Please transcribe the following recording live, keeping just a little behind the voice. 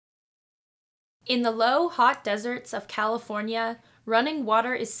In the low, hot deserts of California, running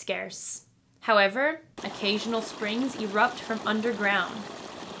water is scarce. However, occasional springs erupt from underground.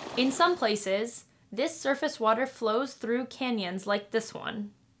 In some places, this surface water flows through canyons like this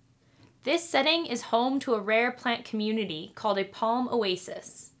one. This setting is home to a rare plant community called a palm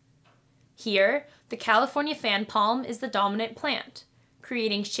oasis. Here, the California fan palm is the dominant plant,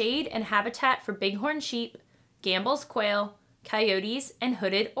 creating shade and habitat for bighorn sheep, Gambel's quail, coyotes, and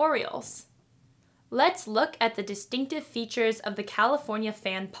hooded orioles. Let's look at the distinctive features of the California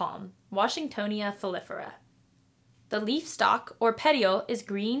fan palm, Washingtonia filifera. The leaf stalk, or petiole, is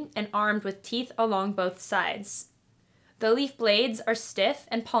green and armed with teeth along both sides. The leaf blades are stiff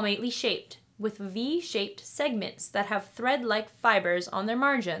and palmately shaped, with V-shaped segments that have thread-like fibers on their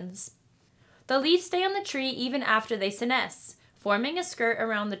margins. The leaves stay on the tree even after they senesce, forming a skirt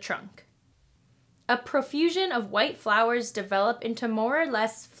around the trunk. A profusion of white flowers develop into more or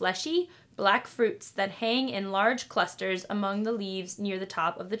less fleshy, black fruits that hang in large clusters among the leaves near the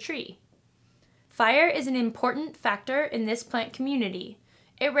top of the tree. Fire is an important factor in this plant community.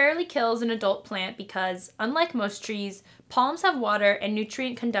 It rarely kills an adult plant because, unlike most trees, palms have water and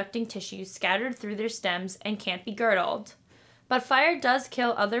nutrient-conducting tissues scattered through their stems and can't be girdled. But fire does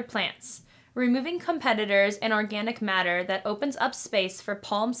kill other plants, removing competitors and organic matter that opens up space for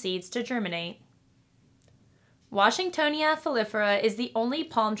palm seeds to germinate. Washingtonia filifera is the only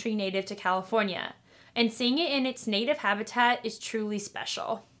palm tree native to California, and seeing it in its native habitat is truly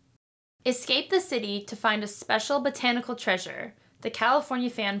special. Escape the city to find a special botanical treasure, the California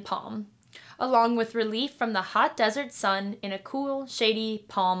fan palm, along with relief from the hot desert sun in a cool, shady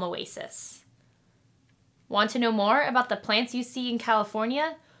palm oasis. Want to know more about the plants you see in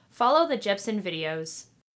California? Follow the Jepson videos.